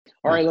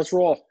All right, let's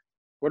roll.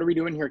 What are we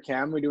doing here,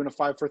 Cam? We doing a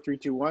 5, 4, 3,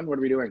 2, 1? What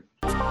are we doing?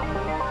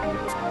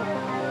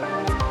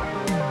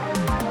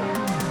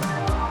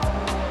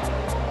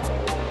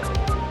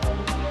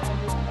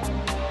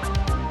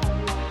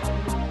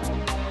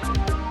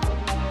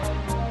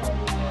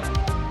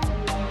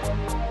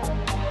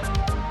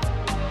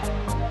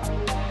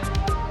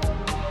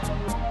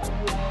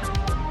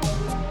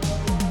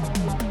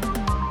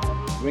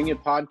 Wing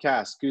It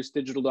Podcast,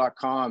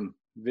 goosedigital.com,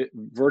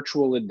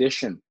 virtual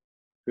edition.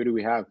 Who do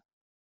we have?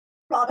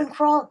 Robin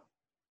Kroll.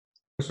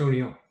 Chris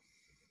O'Neill.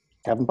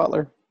 Kevin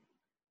Butler.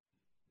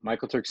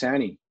 Michael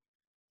Turksani.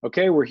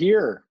 Okay, we're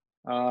here.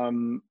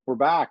 We're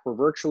back. We're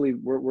virtually.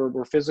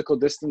 We're physical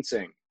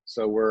distancing.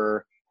 So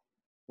we're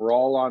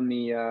all on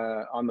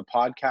the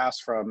podcast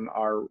from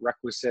our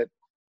requisite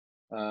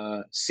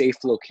safe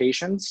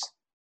locations.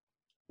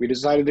 We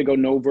decided to go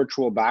no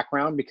virtual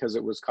background because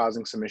it was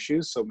causing some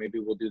issues. So maybe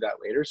we'll do that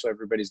later. So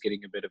everybody's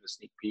getting a bit of a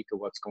sneak peek of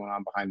what's going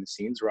on behind the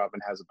scenes. Robin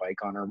has a bike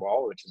on her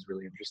wall, which is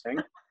really interesting.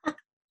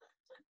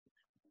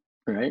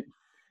 Right?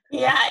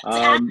 Yeah,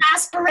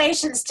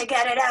 aspirations to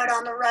get it out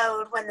on the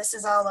road when this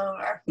is all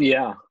over.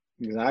 Yeah,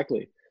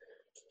 exactly.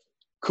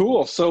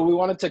 Cool. So we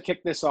wanted to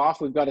kick this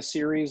off. We've got a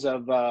series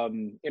of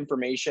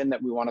information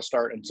that we want to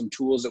start and some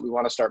tools that we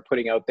want to start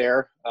putting out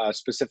there,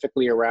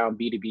 specifically around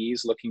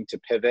B2Bs looking to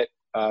pivot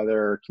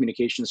their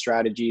communication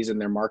strategies and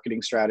their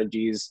marketing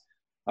strategies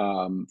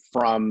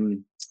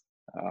from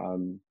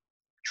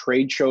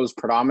trade shows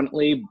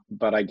predominantly,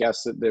 but I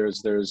guess that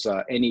there's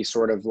any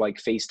sort of like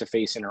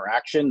face-to-face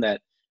interaction that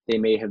they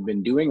may have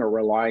been doing or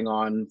relying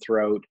on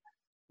throughout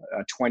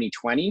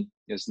 2020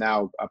 is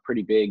now a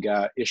pretty big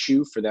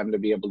issue for them to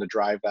be able to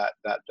drive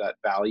that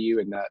value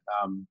and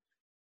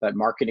that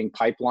marketing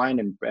pipeline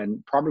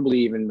and probably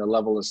even the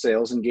level of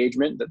sales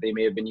engagement that they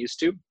may have been used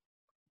to.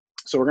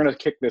 So we're going to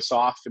kick this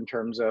off in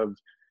terms of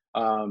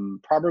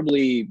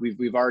probably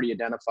we've already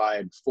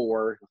identified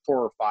four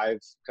or five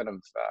kind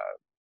of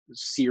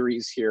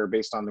series here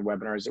based on the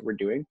webinars that we're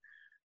doing.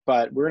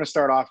 But we're going to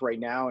start off right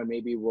now, and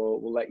maybe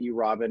we'll let you,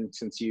 Robin,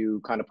 since you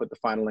kind of put the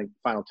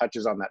final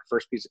touches on that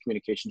first piece of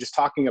communication, just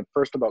talking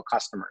first about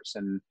customers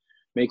and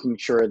making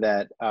sure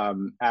that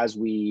as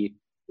we,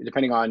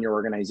 depending on your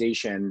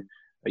organization,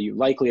 you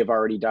likely have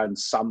already done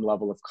some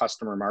level of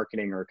customer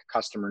marketing or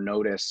customer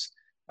notice.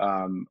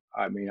 I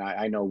mean,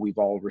 I know we've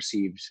all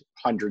received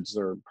hundreds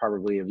or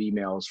probably of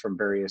emails from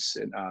various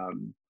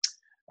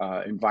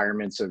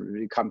environments of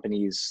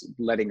companies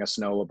letting us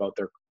know about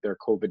their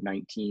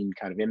COVID-19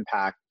 kind of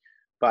impact.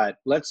 But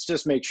let's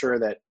just make sure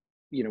that,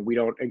 we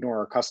don't ignore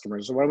our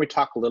customers. So why don't we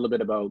talk a little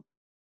bit about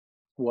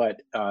what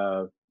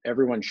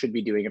everyone should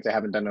be doing if they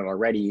haven't done it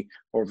already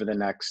over the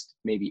next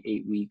maybe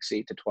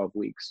 8 to 12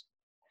 weeks.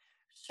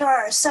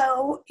 Sure.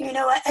 So,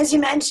 as you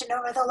mentioned,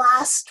 over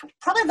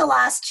probably the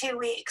last 2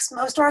 weeks,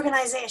 most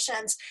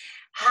organizations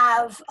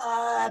have,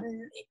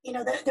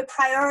 the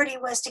priority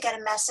was to get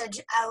a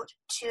message out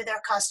to their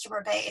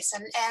customer base.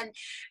 And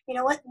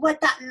what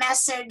that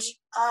message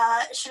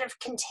should have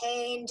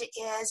contained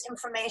is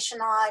information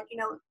on,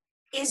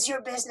 is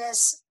your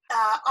business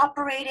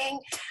operating?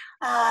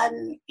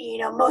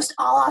 Most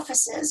all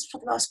offices for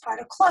the most part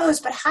are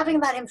closed, but having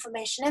that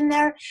information in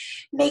there,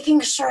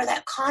 making sure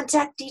that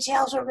contact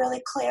details are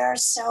really clear.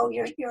 So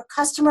your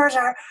customers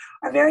are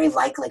very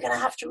likely going to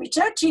have to reach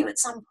out to you at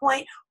some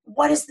point.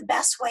 What is the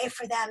best way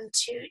for them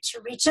to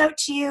reach out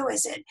to you?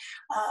 Is it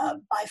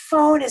by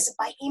phone? Is it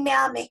by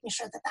email? Making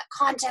sure that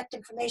contact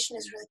information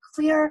is really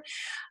clear.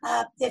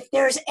 If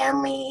there's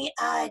any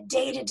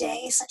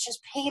day-to-day, such as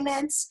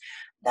payments,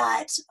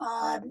 that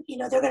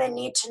they're going to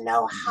need to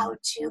know how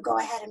to go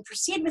ahead and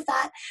proceed with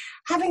that,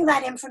 having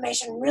that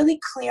information really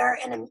clear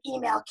in an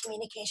email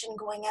communication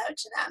going out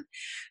to them.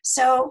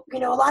 So a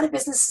lot of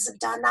businesses have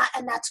done that,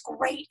 and that's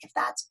great if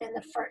that's been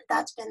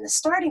the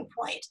starting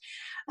point.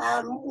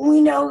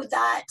 We know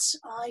that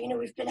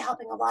we've been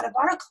helping a lot of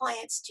our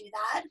clients do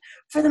that.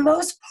 For the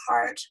most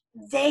part,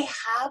 they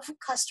have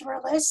customer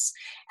lists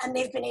and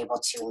they've been able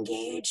to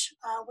engage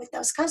with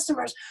those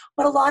customers,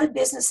 but a lot of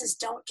businesses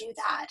don't do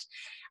that.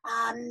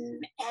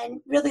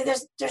 And really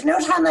there's no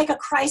time like a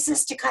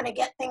crisis to kind of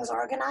get things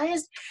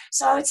organized.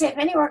 So I would say if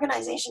any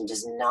organization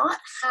does not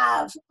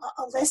have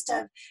a list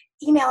of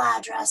email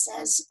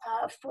addresses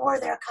for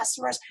their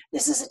customers,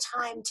 this is a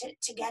time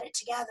to get it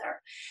together.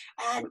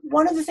 And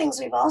one of the things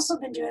we've also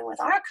been doing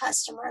with our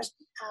customers,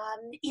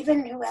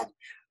 even who have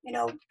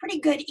pretty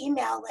good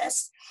email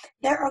lists,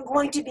 there are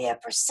going to be a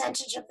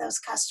percentage of those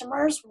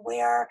customers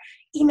where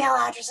email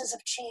addresses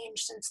have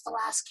changed since the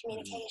last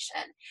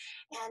communication.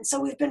 And so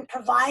we've been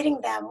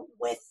providing them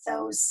with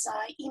those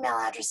email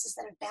addresses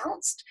that have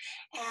bounced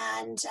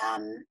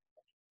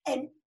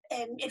and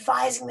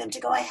advising them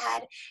to go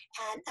ahead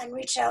and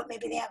reach out.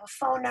 Maybe they have a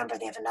phone number,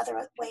 they have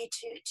another way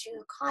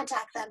to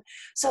contact them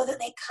so that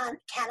they can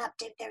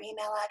update their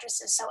email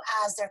addresses. So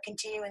as they're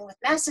continuing with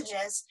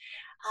messages,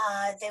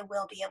 they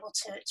will be able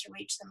to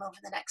reach them over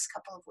the next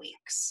couple of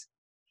weeks.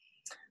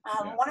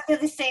 One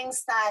of the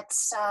things that,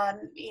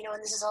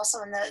 and this is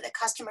also in the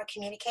customer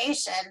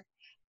communication,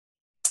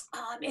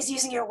 is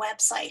using your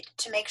website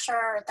to make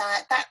sure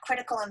that that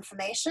critical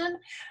information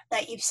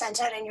that you've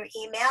sent out in your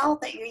email,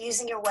 that you're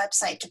using your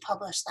website to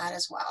publish that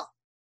as well.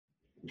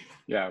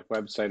 Yeah,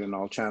 website and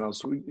all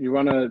channels. You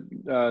want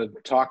to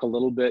talk a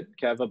little bit,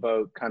 Kev,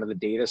 about kind of the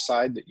data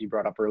side that you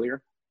brought up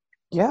earlier?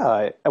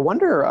 Yeah, I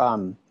wonder,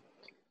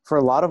 for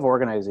a lot of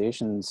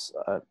organizations,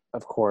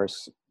 of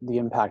course, the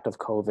impact of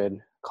COVID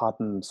caught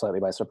them slightly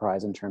by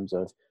surprise in terms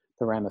of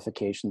the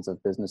ramifications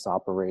of business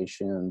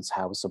operations,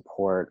 how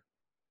support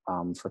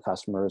for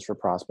customers, for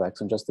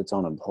prospects, and just its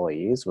own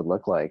employees would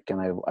look like. And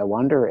I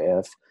wonder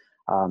if,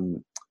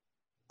 I'm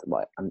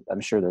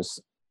sure there's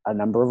a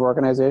number of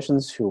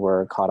organizations who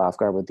were caught off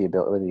guard with the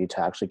ability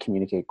to actually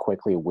communicate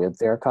quickly with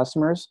their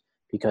customers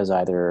because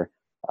either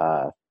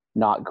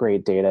not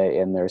great data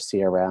in their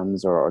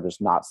CRMs or just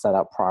not set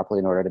up properly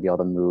in order to be able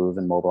to move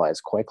and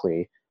mobilize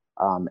quickly.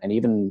 And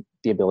even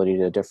the ability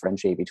to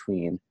differentiate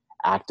between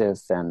active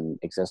and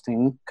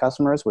existing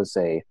customers with,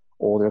 say,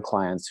 older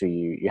clients who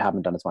you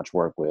haven't done as much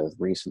work with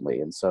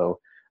recently. And so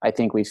I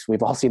think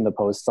we've all seen the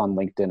posts on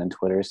LinkedIn and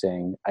Twitter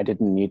saying, I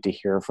didn't need to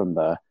hear from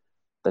the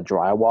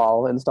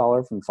drywall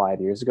installer from 5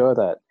 years ago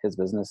that his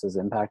business is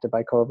impacted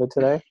by COVID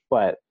today.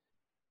 But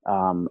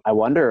I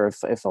wonder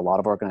if a lot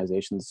of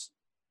organizations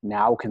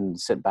now can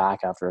sit back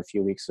after a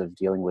few weeks of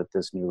dealing with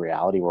this new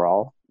reality we're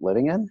all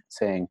living in,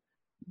 saying,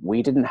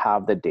 we didn't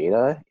have the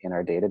data in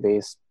our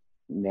database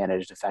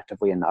managed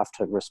effectively enough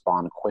to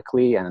respond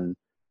quickly and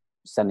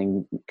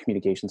sending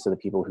communications to the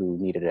people who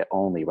needed it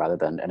only, rather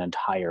than an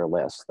entire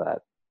list that,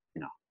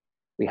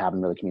 we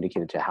haven't really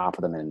communicated to half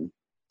of them in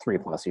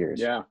 3+ years.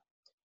 Yeah.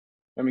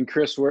 I mean,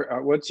 Chris,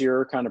 what's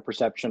your kind of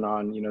perception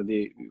on,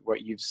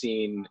 what you've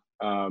seen,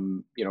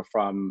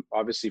 from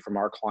obviously from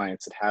our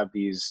clients that have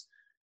these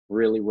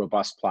really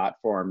robust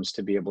platforms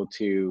to be able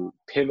to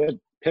pivot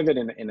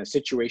in a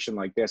situation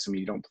like this. I mean,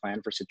 you don't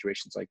plan for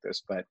situations like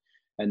this,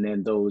 and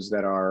then those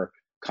that are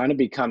kind of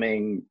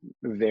becoming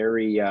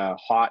very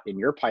hot in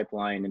your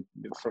pipeline, and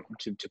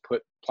to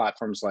put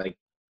platforms like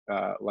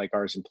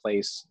ours in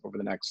place over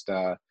the next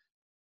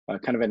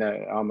kind of in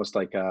a almost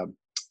like a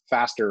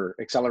faster,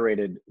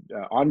 accelerated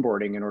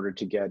onboarding in order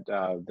to get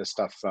this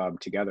stuff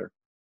together.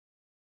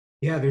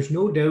 Yeah, there's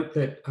no doubt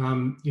that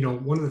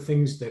one of the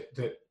things that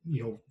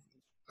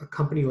a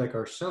company like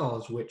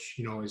ourselves, which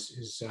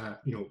is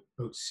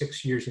about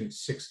 6 years in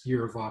its 6th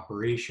year of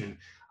operation,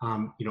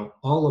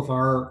 all of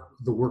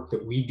the work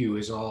that we do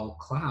is all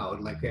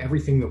cloud. Like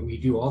everything that we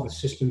do, all the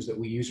systems that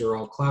we use are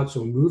all cloud.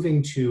 So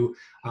moving to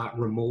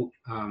remote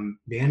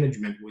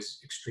management was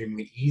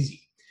extremely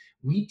easy.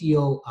 We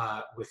deal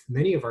with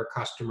many of our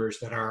customers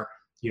that are,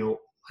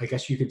 I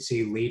guess you could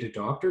say late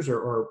adopters,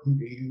 or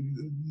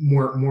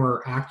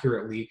more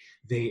accurately,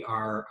 they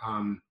are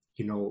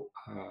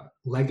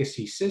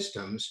legacy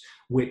systems,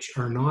 which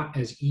are not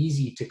as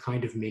easy to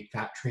kind of make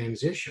that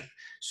transition.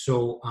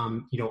 So,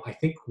 I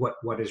think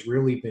what has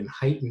really been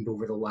heightened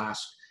over the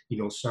last,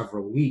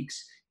 several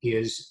weeks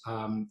is,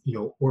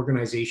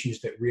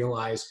 organizations that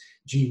realize,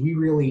 gee, we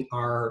really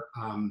are,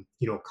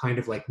 kind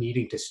of like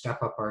needing to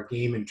step up our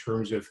game in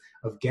terms of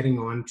getting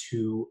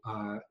onto,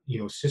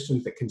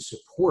 systems that can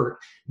support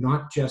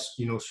not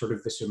just, sort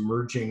of this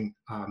emerging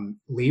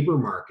labor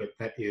market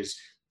that is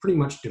pretty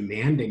much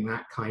demanding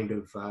that kind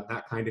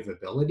of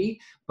ability,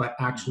 but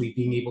actually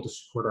being able to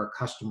support our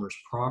customers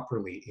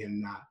properly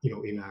in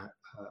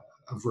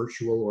a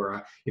virtual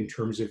or in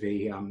terms of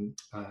a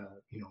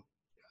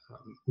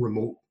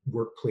remote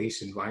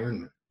workplace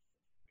environment.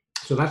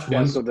 So that's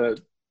one.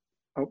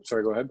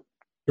 Sorry, go ahead.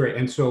 Right,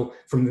 and so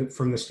from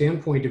the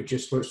standpoint of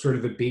just sort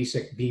of the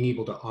basic being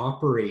able to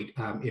operate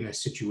in a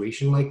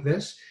situation like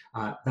this,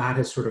 that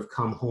has sort of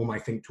come home, I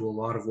think, to a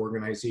lot of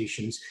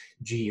organizations.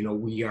 Gee,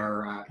 we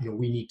are,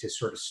 we need to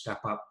sort of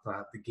step up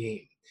the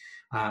game.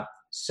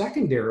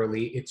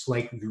 Secondarily, it's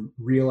like the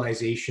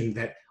realization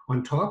that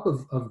on top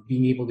of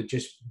being able to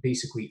just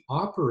basically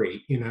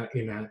operate in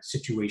a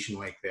situation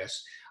like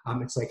this,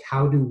 it's like,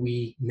 how do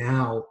we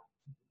now,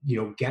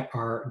 get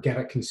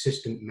a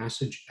consistent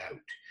message out?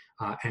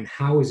 And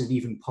how is it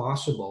even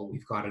possible?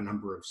 We've got a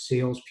number of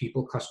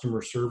salespeople,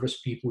 customer service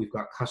people. We've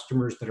got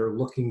customers that are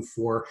looking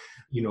for,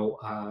 the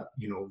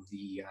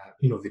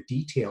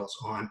details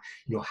on,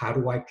 how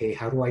do I pay?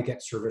 How do I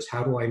get service?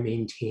 How do I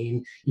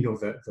maintain,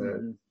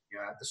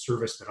 the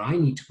service that I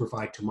need to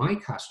provide to my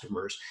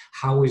customers?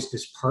 How is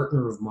this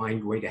partner of mine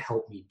going to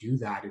help me do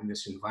that in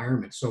this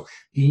environment? So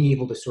being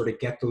able to sort of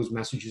get those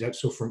messages out.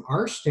 So from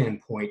our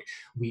standpoint,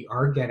 we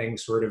are getting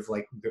sort of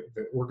like the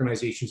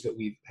organizations that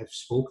we have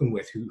spoken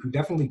with who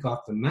definitely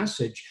got the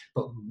message,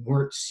 but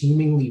weren't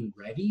seemingly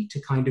ready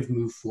to kind of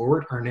move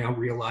forward, are now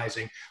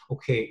realizing,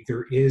 okay,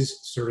 there is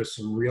sort of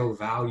some real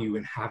value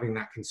in having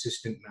that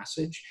consistent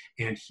message.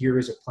 And here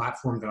is a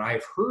platform that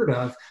I've heard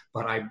of,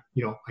 but I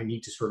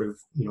need to sort of,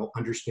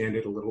 understand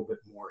it a little bit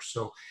more.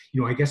 So,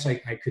 I guess I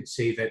could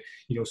say that,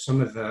 some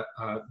of the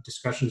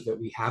discussions that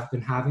we have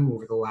been having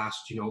over the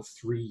last,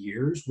 3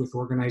 years with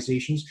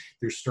organizations,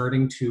 we're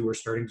starting to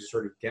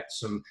sort of get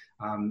some,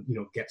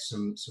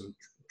 some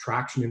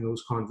traction in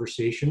those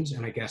conversations.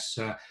 And I guess,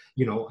 I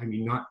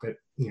mean, not that,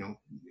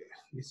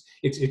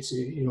 it's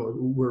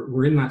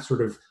we're in that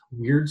sort of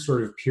weird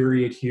sort of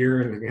period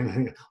here. And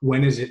again,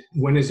 when is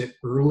it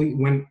early?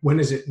 When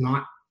is it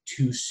not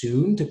too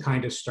soon to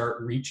kind of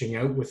start reaching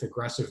out with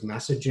aggressive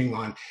messaging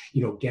on,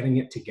 getting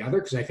it together?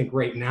 Because I think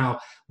right now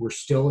we're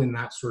still in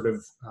that sort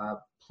of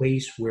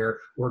place where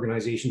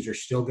organizations are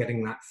still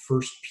getting that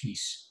first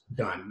piece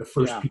done, the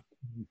first piece,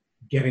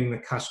 getting the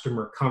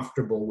customer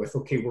comfortable with,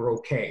 okay, we're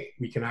okay.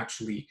 We can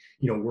actually,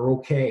 we're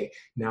okay.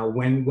 Now,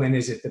 when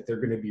is it that they're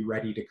going to be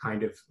ready to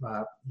kind of,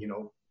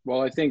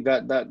 Well, I think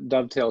that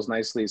dovetails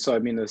nicely. So, I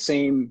mean, the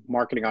same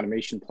marketing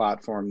automation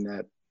platform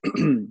that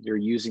you're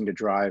using to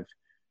drive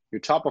your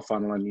top of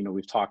funnel, and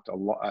we've talked a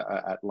lot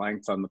at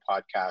length on the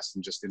podcast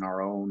and just in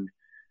our own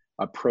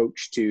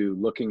approach to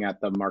looking at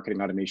the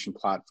marketing automation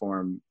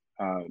platform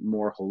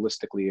more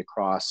holistically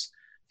across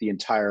the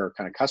entire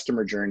kind of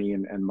customer journey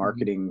and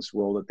marketing's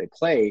role that they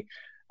play.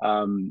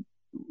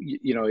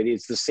 It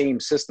is the same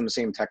system,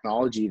 same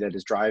technology that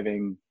is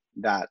driving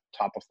that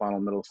top of funnel,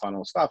 middle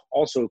funnel stuff.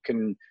 Also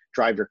can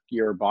drive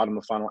your bottom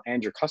of funnel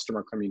and your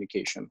customer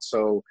communication.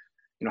 So,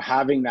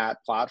 having that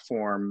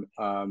platform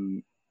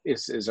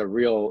is a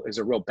real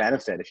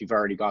benefit if you've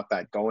already got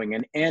that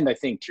going. And I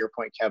think, to your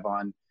point, Kev,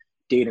 on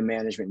data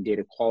management and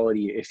data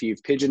quality, if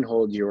you've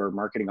pigeonholed your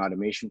marketing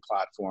automation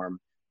platform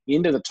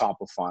into the top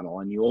of funnel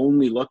and you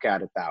only look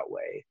at it that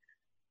way,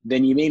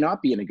 then you may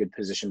not be in a good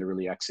position to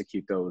really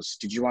execute those.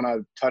 Did you want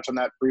to touch on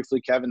that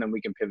briefly, Kevin? Then we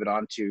can pivot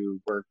on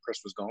to where Chris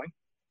was going.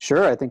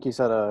 Sure. I think you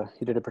said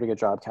you did a pretty good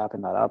job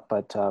capping that up,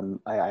 but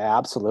I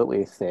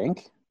absolutely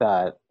think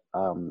that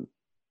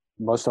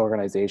most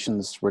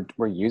organizations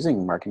were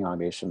using marketing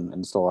automation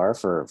and still are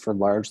for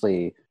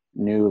largely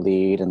new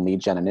lead and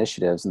lead gen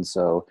initiatives. And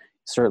so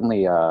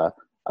certainly a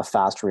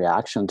fast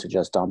reaction to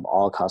just dump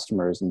all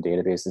customers and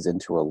databases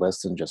into a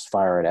list and just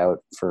fire it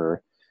out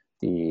for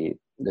the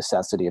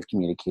necessity of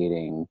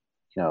communicating,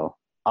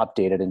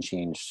 updated and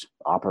changed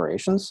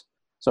operations.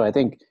 So I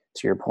think,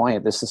 to your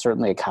point, this is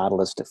certainly a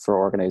catalyst for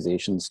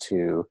organizations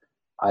to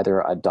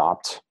either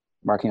adopt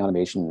marketing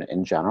automation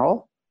in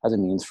general as a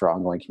means for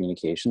ongoing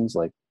communications.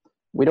 Like,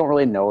 we don't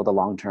really know the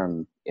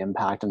long-term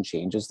impact and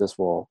changes this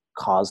will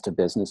cause to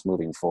business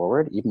moving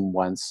forward, even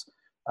once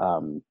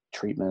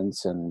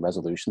treatments and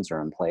resolutions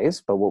are in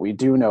place. But what we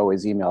do know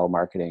is email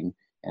marketing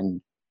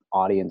and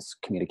audience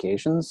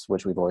communications,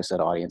 which we've always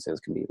said audiences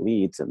can be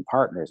leads and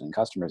partners and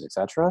customers,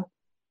 etc.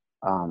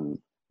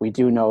 We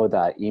do know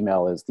that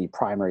email is the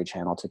primary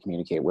channel to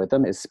communicate with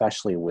them,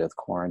 especially with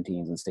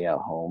quarantines and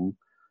stay-at-home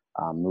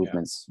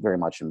movements very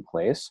much in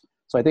place.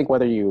 So I think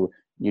whether you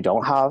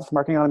don't have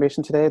marketing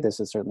automation today, this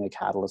is certainly a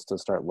catalyst to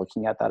start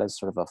looking at that as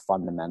sort of a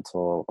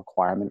fundamental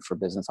requirement for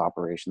business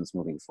operations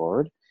moving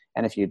forward.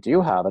 And if you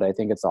do have it, I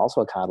think it's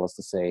also a catalyst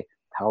to say,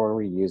 how are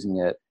we using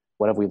it?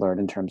 What have we learned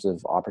in terms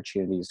of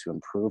opportunities to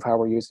improve how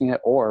we're using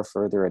it, or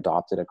further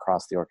adopt it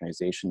across the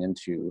organization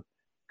into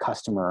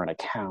customer and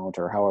account,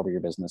 or however your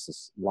business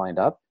is lined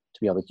up,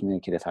 to be able to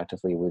communicate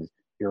effectively with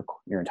your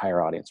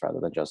entire audience rather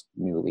than just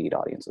new lead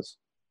audiences.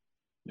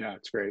 Yeah,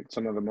 it's great.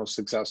 Some of the most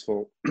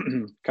successful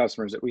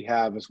customers that we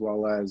have, as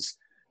well as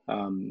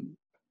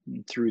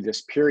through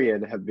this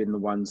period, have been the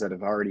ones that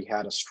have already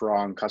had a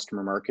strong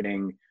customer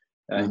marketing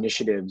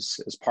initiatives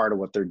as part of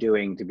what they're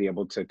doing, to be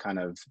able to kind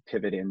of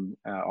pivot in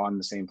on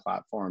the same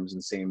platforms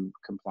and same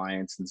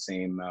compliance and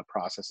same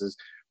processes.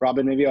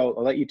 Robin, maybe I'll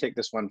let you take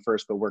this one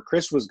first, but where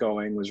Chris was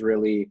going was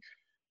really,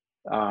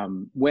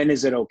 when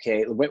is it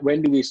okay?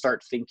 When do we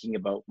start thinking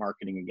about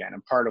marketing again?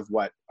 And part of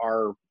what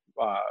our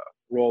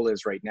role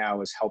is right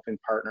now is helping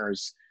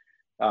partners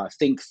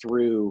think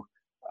through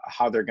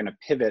how they're going to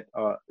pivot,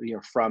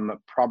 from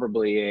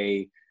probably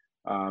a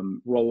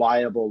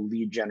reliable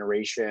lead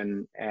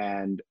generation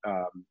and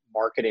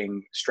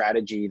marketing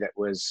strategy that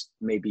was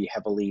maybe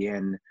heavily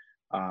in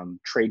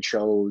trade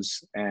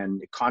shows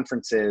and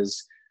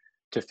conferences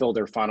to fill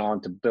their funnel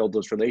and to build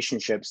those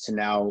relationships, to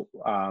now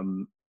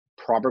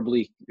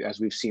probably, as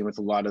we've seen with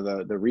a lot of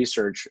the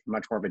research,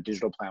 much more of a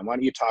digital plan. Why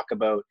don't you talk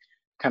about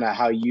kind of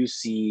how you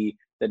see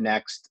the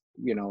next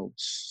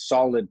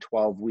solid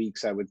 12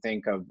 weeks, I would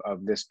think, of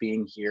this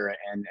being here,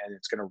 and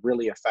it's going to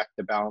really affect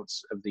the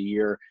balance of the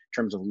year in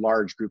terms of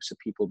large groups of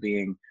people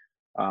being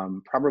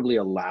probably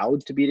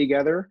allowed to be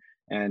together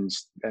and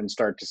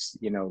start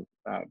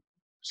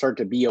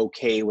to be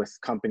okay with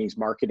companies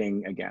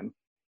marketing again.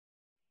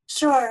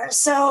 Sure.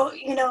 So,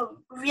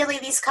 really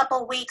these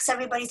couple of weeks,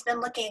 everybody's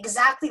been looking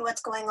exactly what's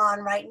going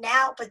on right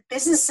now, but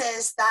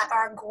businesses that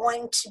are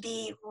going to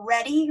be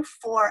ready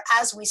for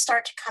as we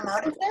start to come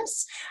out of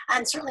this,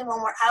 and certainly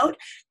when we're out,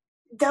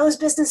 those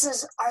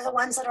businesses are the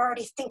ones that are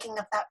already thinking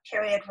of that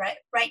period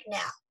right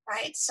now.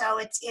 Right. So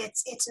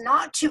it's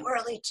not too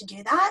early to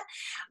do that,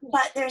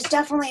 but there's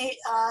definitely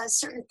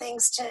certain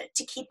things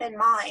to keep in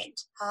mind.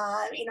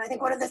 I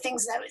think one of the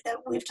things that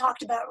we've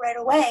talked about right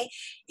away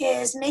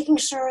is making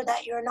sure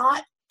that you're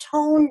not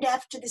tone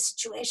deaf to the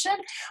situation,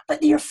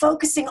 but you're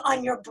focusing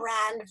on your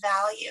brand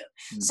value.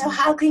 Mm-hmm. So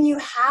how can you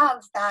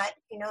have that,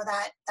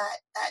 that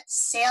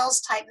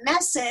sales type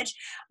message,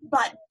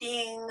 but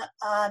being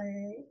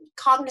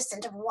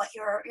cognizant of what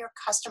your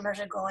customers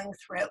are going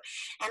through?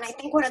 And I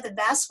think one of the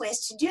best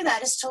ways to do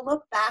that is to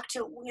look back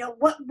to,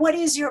 what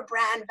is your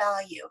brand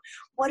value?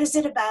 What is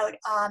it about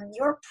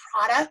your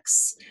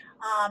products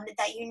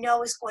that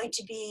is going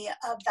to be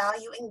of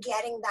value in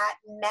getting that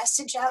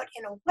message out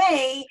in a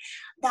way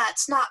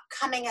that's not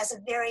coming as a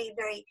very,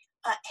 very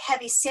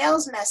heavy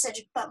sales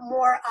message, but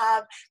more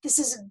of this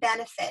is a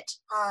benefit.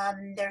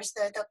 There's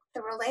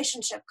the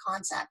relationship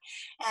concept.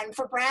 And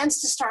for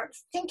brands to start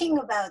thinking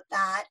about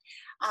that,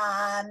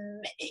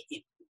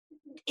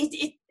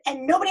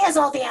 and nobody has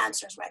all the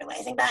answers right away.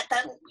 I think that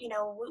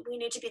we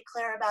need to be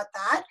clear about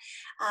that.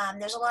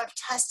 There's a lot of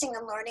testing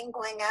and learning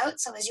going out.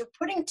 So as you're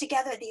putting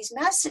together these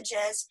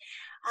messages,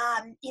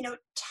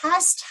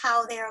 test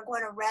how they are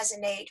going to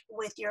resonate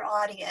with your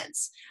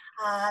audience.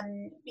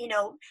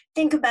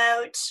 Think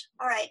about,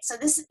 all right, so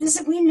this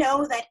we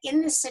know that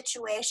in this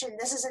situation,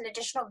 this is an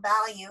additional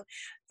value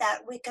that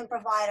we can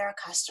provide our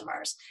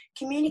customers.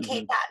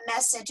 Communicate that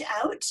message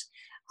out.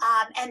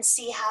 And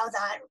see how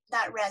that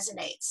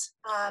resonates.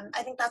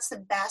 I think that's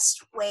the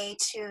best way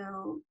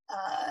to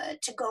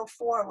go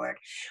forward.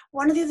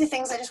 One of the other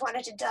things I just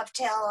wanted to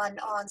dovetail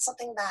on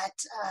something that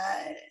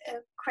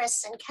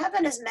Chris and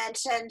Kevin has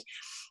mentioned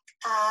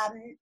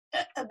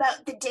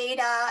about the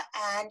data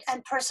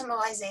and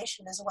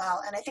personalization as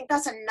well. And I think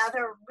that's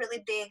another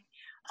really big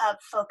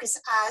focus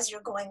as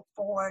you're going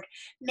forward,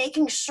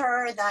 making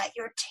sure that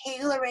you're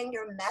tailoring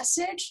your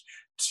message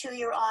to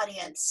your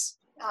audience.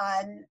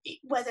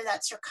 Whether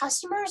that's your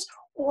customers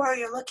or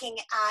you're looking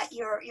at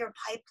your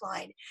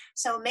pipeline.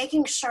 So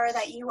making sure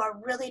that you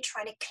are really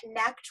trying to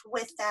connect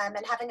with them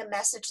and having a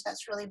message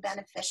that's really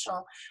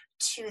beneficial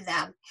to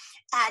them.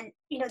 And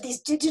these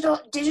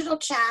digital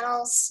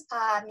channels,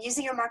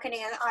 using your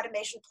marketing and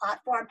automation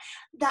platform,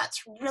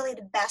 that's really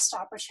the best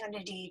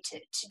opportunity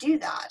to do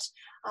that.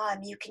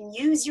 You can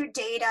use your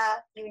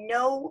data,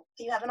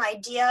 you have an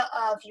idea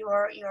of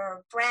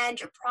your brand,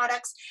 your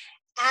products,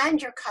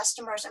 and your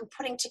customers, and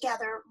putting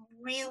together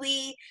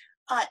really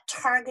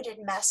targeted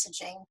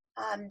messaging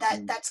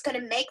that's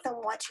going to make them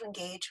want to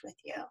engage with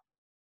you.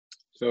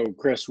 So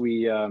Chris,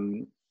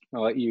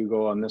 I'll let you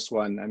go on this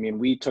one. I mean,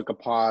 we took a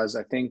pause.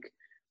 I think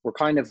we're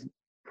kind of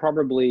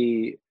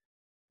probably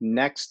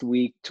next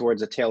week,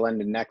 towards the tail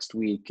end of next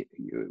week,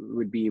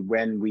 would be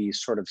when we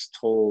sort of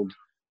told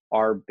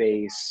our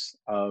base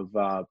of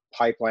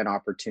pipeline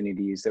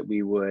opportunities that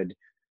we would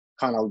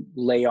kind of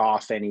lay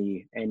off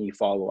any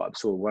follow-up.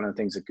 So one of the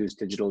things that Goose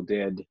Digital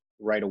did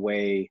right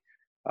away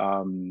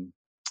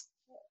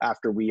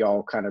after we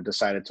all kind of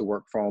decided to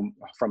work from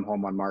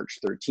home on March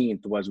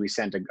 13th was we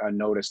sent a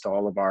notice to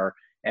all of our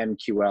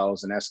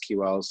MQLs and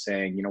SQLs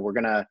saying,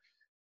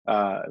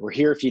 we're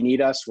here if you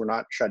need us. We're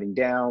not shutting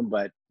down,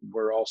 but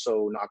we're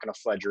also not going to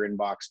flood your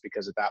inbox,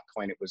 because at that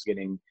point it was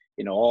getting,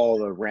 all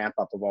the ramp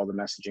up of all the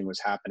messaging was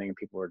happening and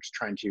people were just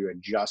trying to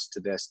adjust to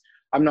this.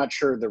 I'm not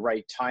sure the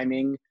right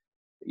timing,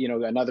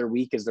 another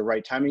week is the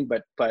right timing,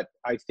 but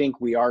I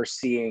think we are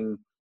seeing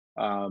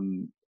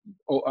an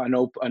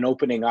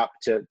opening up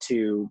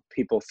to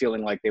people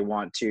feeling like they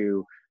want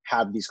to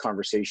have these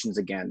conversations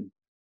again.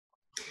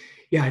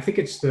 Yeah, I think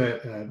it's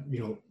the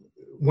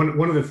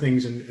one of the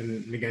things,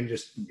 and again,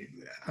 just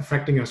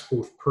affecting us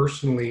both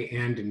personally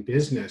and in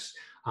business,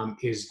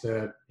 is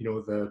the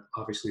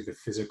obviously the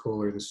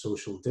physical or the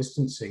social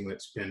distancing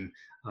that's been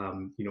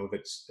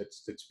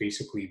that's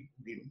basically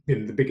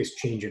been the biggest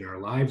change in our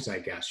lives, I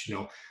guess.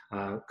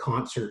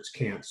 Concerts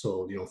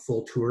canceled,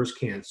 full tours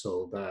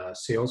canceled,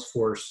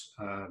 Salesforce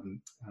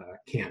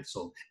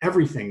canceled,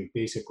 everything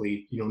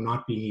basically,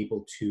 not being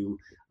able to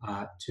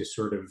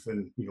sort of,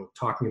 and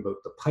talking about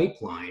the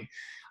pipeline.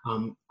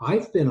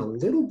 I've been a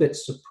little bit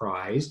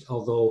surprised,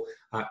 although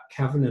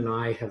Kevin and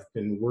I have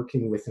been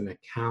working with an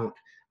account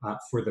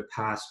for the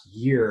past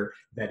year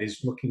that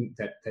is looking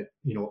that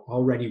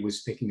already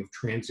was thinking of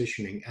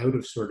transitioning out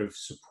of sort of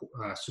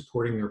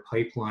supporting their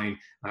pipeline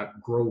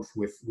growth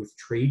with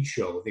trade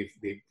show.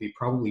 They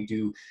probably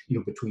do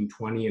between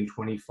 20 and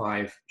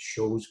 25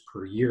 shows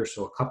per year,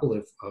 so a couple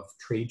of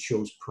trade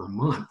shows per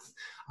month,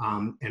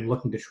 and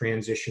looking to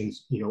transition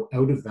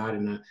out of that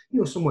in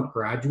a somewhat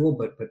gradual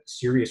but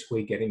serious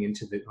way, getting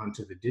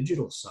onto the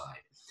digital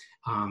side.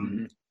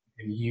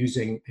 And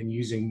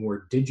using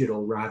more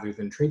digital rather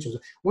than trade shows.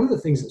 One of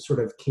the things that sort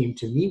of came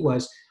to me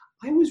was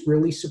I was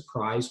really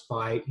surprised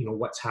by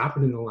what's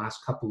happened in the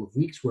last couple of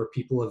weeks, where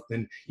people have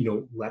been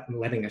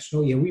letting us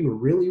know, we were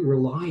really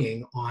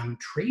relying on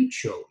trade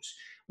shows.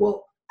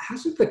 Well,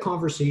 hasn't the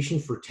conversation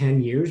for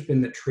 10 years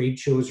been that trade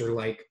shows are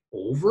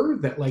over,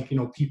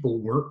 that people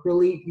weren't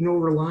really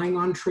relying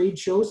on trade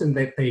shows, and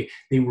that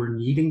they were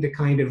needing to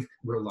kind of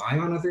rely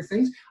on other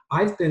things?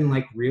 I've been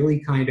really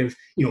kind of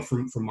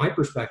from my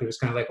perspective, it's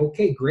kind of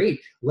okay,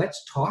 great,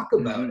 let's talk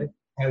about it,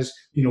 as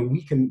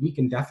we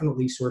can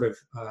definitely sort of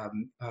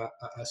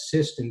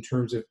assist in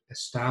terms of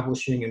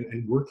establishing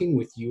and working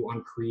with you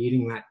on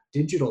creating that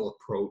digital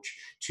approach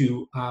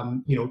to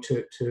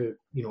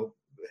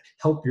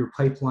help your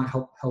pipeline,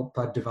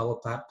 help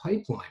develop that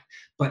pipeline.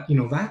 But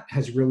that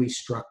has really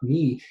struck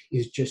me,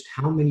 is just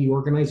how many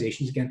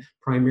organizations, again,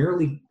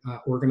 primarily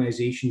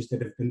organizations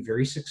that have been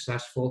very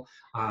successful,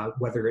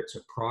 whether it's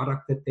a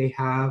product that they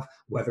have,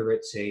 whether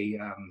it's a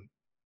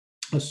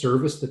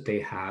service that they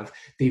have,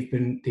 they've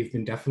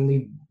been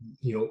definitely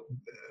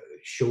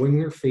showing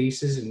their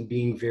faces and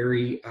being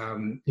very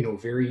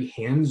very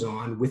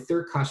hands-on with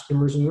their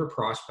customers and their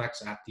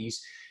prospects at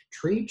these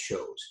trade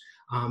shows.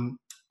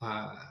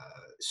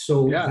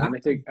 So yeah, and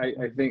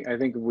I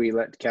think we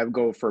let Kev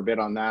go for a bit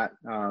on that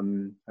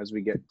as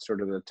we get sort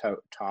of the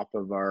top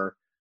of our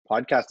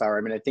podcast hour.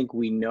 I mean, I think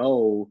we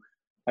know.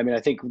 I mean, I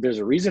think there's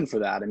a reason for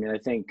that. I mean, I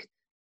think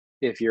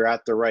if you're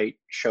at the right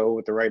show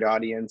with the right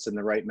audience and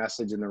the right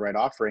message and the right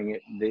offering,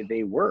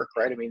 they work,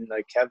 right? I mean,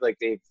 like Kev, like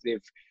they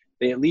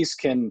at least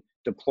can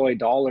deploy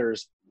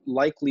dollars,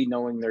 likely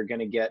knowing they're going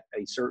to get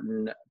a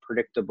certain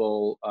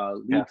predictable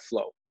lead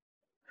flow.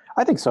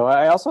 I think so.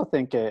 I also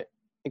think it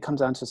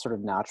comes down to sort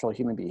of natural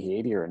human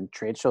behavior, and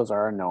trade shows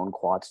are a known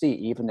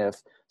quantity, even if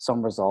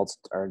some results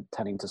are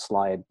tending to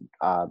slide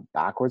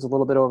backwards a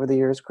little bit over the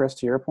years, Chris,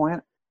 to your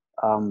point.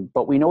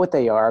 But we know what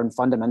they are, and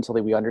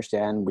fundamentally we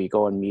understand. We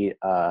go and meet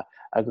a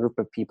group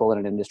of people in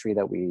an industry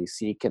that we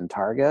seek and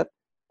target,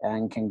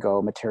 and can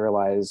go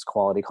materialize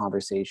quality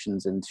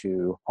conversations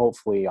into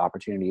hopefully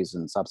opportunities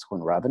and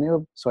subsequent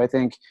revenue. So I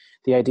think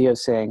the idea of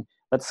saying,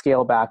 let's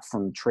scale back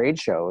from trade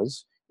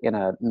shows in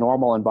a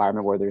normal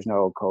environment where there's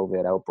no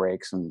COVID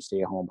outbreaks and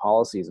stay-at-home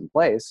policies in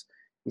place,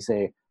 you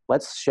say,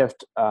 let's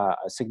shift a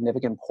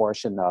significant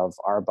portion of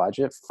our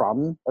budget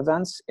from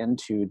events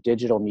into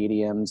digital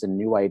mediums and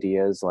new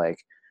ideas, like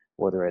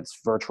whether it's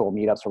virtual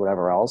meetups or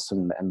whatever else.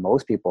 And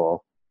most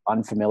people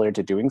unfamiliar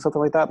to doing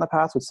something like that in the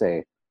past would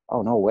say,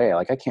 oh, no way,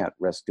 like I can't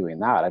risk doing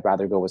that. I'd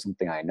rather go with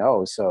something I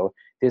know. So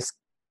this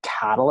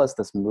catalyst,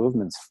 this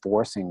movement's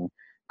forcing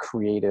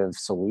creative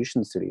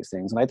solutions to these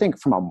things. And I think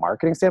from a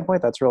marketing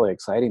standpoint, that's really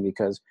exciting,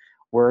 because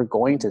we're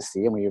going to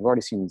see, and we've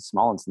already seen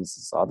small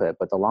instances of it,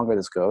 but the longer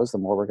this goes, the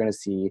more we're going to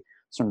see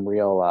some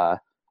real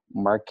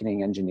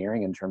marketing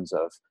engineering in terms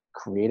of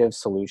creative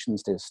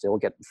solutions to still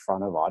get in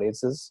front of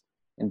audiences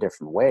in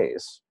different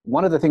ways.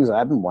 One of the things that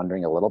I've been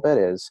wondering a little bit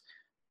is,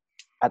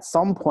 at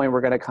some point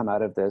we're going to come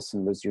out of this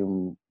and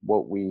resume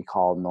what we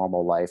call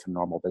normal life and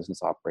normal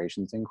business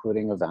operations,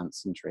 including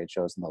events and trade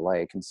shows and the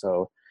like. And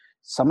so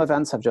some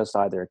events have just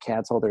either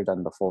canceled or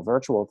done the full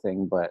virtual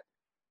thing, but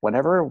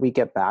whenever we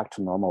get back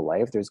to normal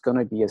life, there's going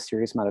to be a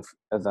serious amount of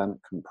event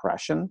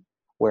compression,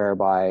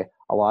 whereby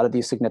a lot of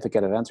these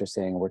significant events are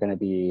saying we're going to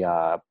be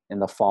in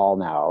the fall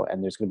now,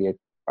 and there's going to be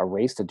a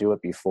race to do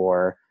it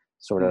before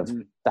sort of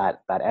that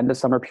end of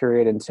summer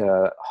period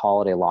into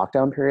holiday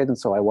lockdown period. And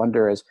so I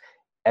wonder, is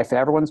if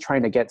everyone's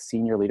trying to get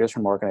senior leaders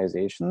from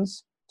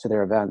organizations to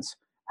their events,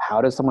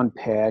 how does someone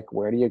pick?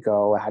 Where do you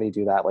go? How do you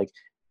do that? Like,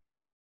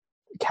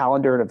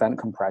 calendar and event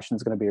compression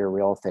is going to be a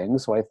real thing.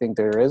 So I think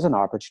there is an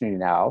opportunity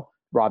now,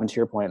 Robin, to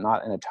your point,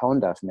 not in a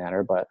tone deaf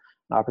manner, but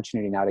an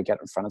opportunity now to get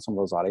in front of some of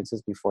those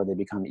audiences before they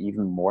become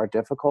even more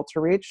difficult to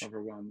reach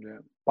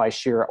by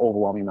sheer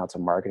overwhelming amounts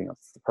of marketing.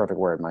 That's the perfect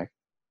word, Mike.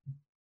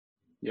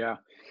 Yeah.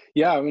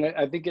 I mean,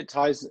 I think it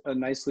ties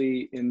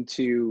nicely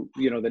into,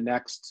 the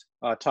next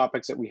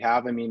topics that we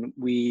have. I mean,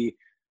 we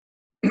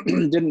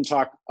didn't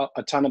talk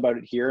a ton about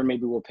it here.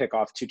 Maybe we'll pick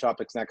off 2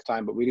 topics next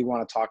time, but we do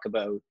want to talk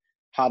about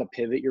how to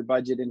pivot your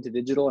budget into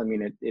digital. I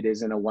mean, it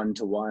isn't a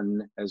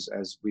one-to-one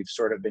as we've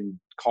sort of been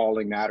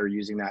calling that or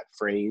using that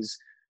phrase.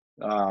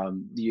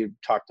 You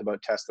talked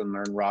about test and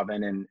learn,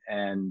 Robin,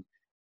 and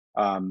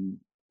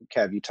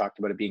Kev, you talked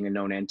about it being a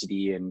known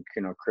entity, and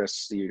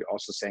Chris, you're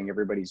also saying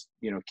everybody's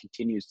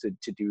continues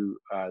to do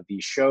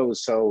these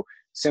shows. So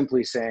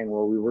simply saying,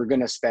 well, we were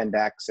going to spend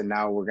X and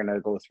now we're going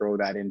to go throw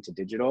that into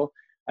digital,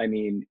 I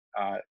mean,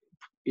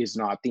 is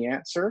not the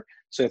answer.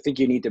 So I think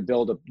you need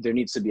to there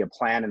needs to be a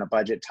plan, and a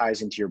budget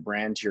ties into your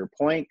brand, to your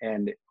point,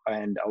 and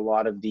a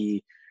lot of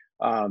the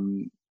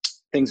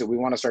things that we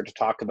want to start to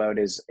talk about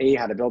is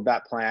how to build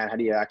that plan. How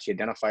do you actually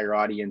identify your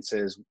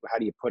audiences? How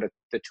do you put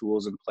the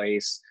tools in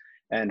place?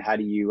 And how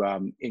do you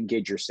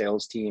engage your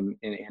sales team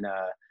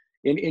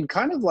in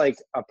kind of like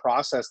a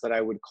process that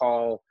I would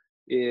call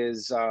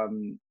is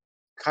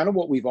kind of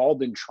what we've all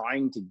been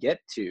trying to get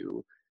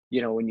to.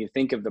 When you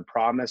think of the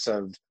promise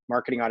of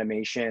marketing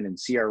automation and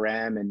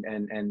CRM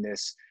and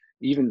this,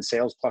 even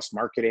sales plus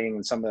marketing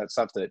and some of that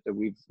stuff that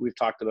we've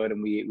talked about,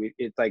 and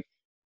it's like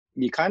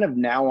you kind of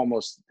now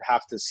almost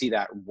have to see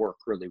that work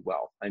really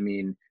well. I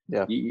mean,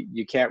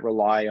 you can't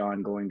rely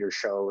on going to a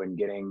show and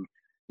getting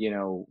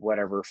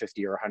whatever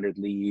 50 or 100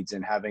 leads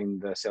and having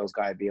the sales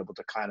guy be able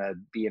to kind of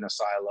be in a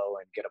silo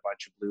and get a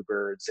bunch of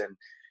bluebirds. And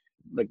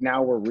like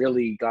now we're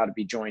really got to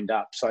be joined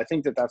up. So I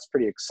think that's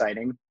pretty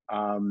exciting.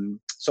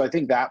 So I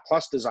think that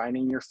plus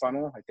designing your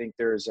funnel, I think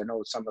I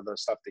know some of the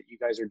stuff that you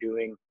guys are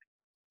doing,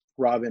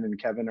 Robin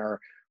and Kevin, are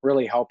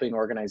really helping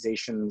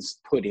organizations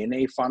put in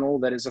a funnel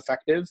that is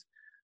effective.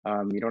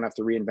 You don't have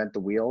to reinvent the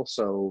wheel.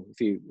 So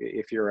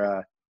if you're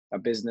a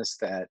business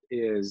that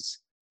is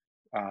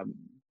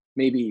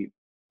maybe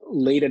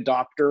late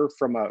adopter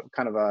from a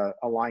kind of a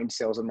aligned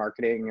sales and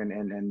marketing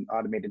and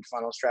automated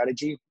funnel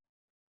strategy,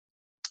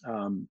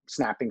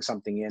 snapping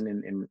something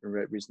in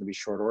reasonably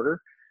short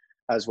order,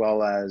 as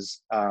well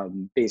as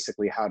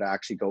basically how to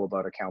actually go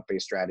about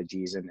account-based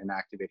strategies and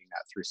activating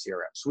that through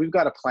CRM. So we've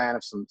got a plan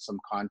of some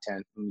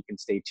content, and you can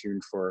stay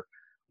tuned for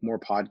more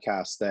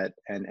podcasts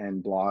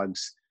and blogs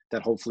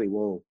that hopefully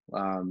will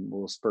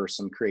spur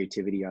some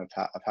creativity of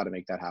how to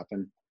make that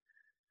happen.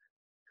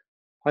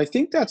 I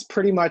think that's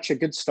pretty much a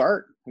good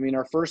start. I mean,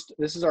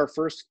 this is our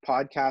first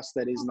podcast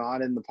that is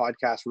not in the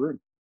podcast room.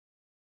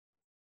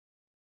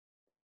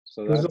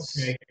 So it was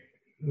okay.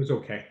 It was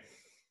okay.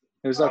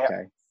 It was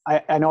okay.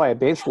 I know I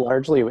base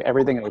largely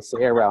everything I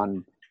say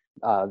around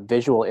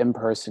visual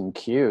in-person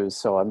cues.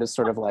 So I'm just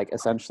sort of like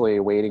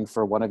essentially waiting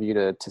for one of you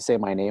to say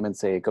my name and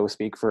say, go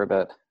speak for a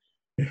bit.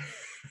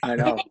 I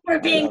know. I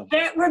think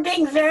we're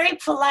being very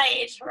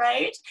polite,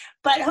 right?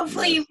 But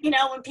hopefully,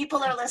 when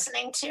people are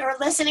listening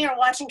or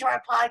watching to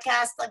our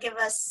podcast, they'll give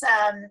us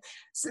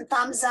some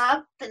thumbs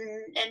up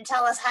and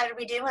tell us how did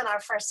we do in our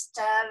first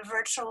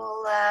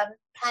virtual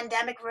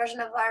pandemic version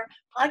of our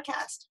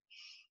podcast.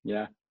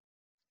 Yeah.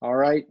 All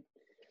right.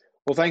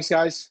 Well, thanks,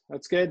 guys.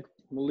 That's good.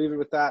 We'll leave it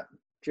with that.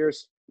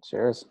 Cheers.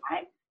 Cheers. All right.